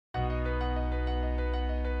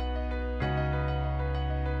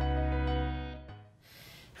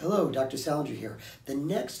Hello, Dr. Selinger here. The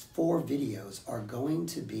next 4 videos are going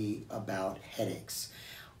to be about headaches.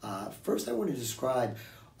 First, I want to describe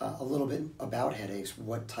a little bit about headaches,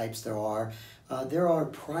 what types there are. There are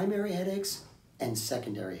primary headaches and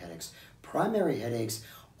secondary headaches. Primary headaches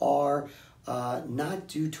are not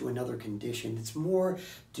due to another condition. It's more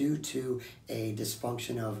due to a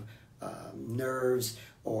dysfunction of nerves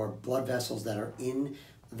or blood vessels that are in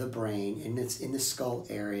the brain, and it's in the skull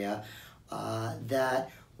area, that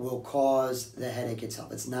will cause the headache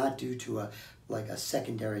itself. It's not due to a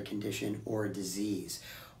secondary condition or a disease.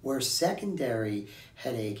 Where secondary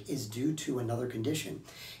headache is due to another condition.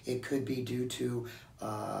 It could be due to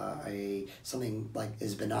something like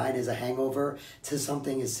as benign as a hangover to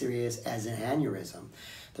something as serious as an aneurysm.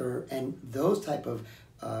 And those type of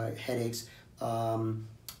headaches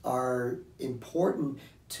are important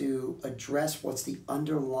to address what's the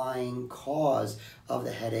underlying cause of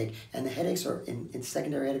the headache, and the headaches are in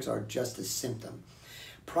secondary headaches are just a symptom.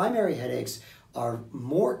 Primary headaches are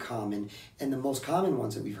more common, and the most common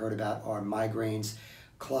ones that we've heard about are migraines,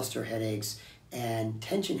 cluster headaches, and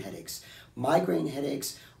tension headaches. Migraine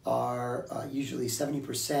headaches are usually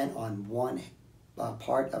 70% on one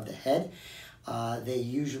part of the head. They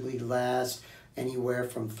usually last anywhere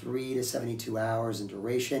from 3 to 72 hours in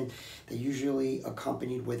duration. They're usually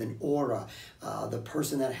accompanied with an aura. The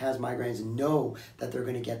person that has migraines know that they're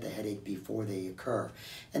going to get the headache before they occur.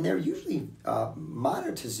 And they're usually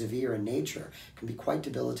moderate to severe in nature, can be quite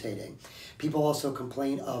debilitating. People also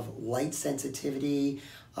complain of light sensitivity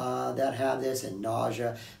that have this, and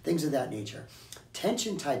nausea, things of that nature.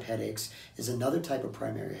 Tension type headaches is another type of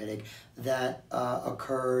primary headache that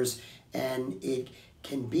occurs, and it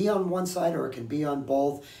can be on one side or it can be on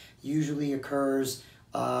both. Usually occurs,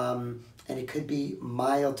 and it could be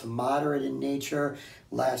mild to moderate in nature,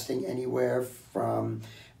 lasting anywhere from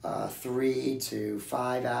 3 to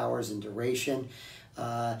 5 hours in duration.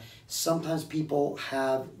 Sometimes people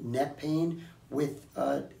have neck pain with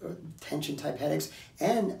tension type headaches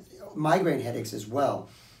and migraine headaches as well.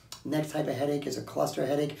 Next type of headache is a cluster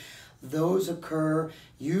headache. Those occur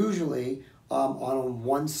usually on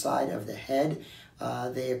one side of the head.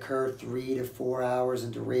 They occur 3 to 4 hours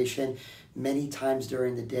in duration, many times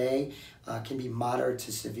during the day, can be moderate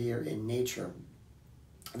to severe in nature.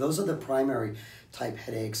 Those are the primary type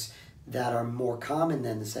headaches that are more common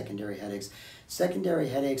than the secondary headaches. Secondary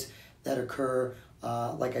headaches that occur,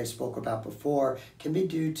 like I spoke about before, can be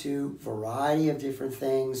due to a variety of different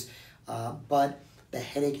things, but the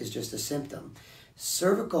headache is just a symptom.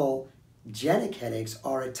 Cervical genic headaches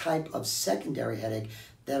are a type of secondary headache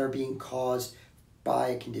that are being caused by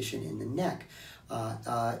a condition in the neck.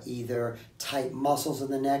 Either tight muscles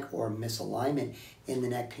in the neck or misalignment in the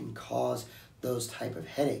neck can cause those type of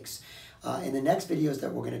headaches. In the next videos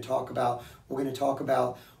that we're going to talk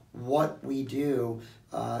about, what we do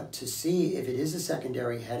to see if it is a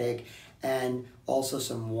secondary headache, and also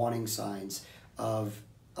some warning signs of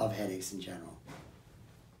headaches in general.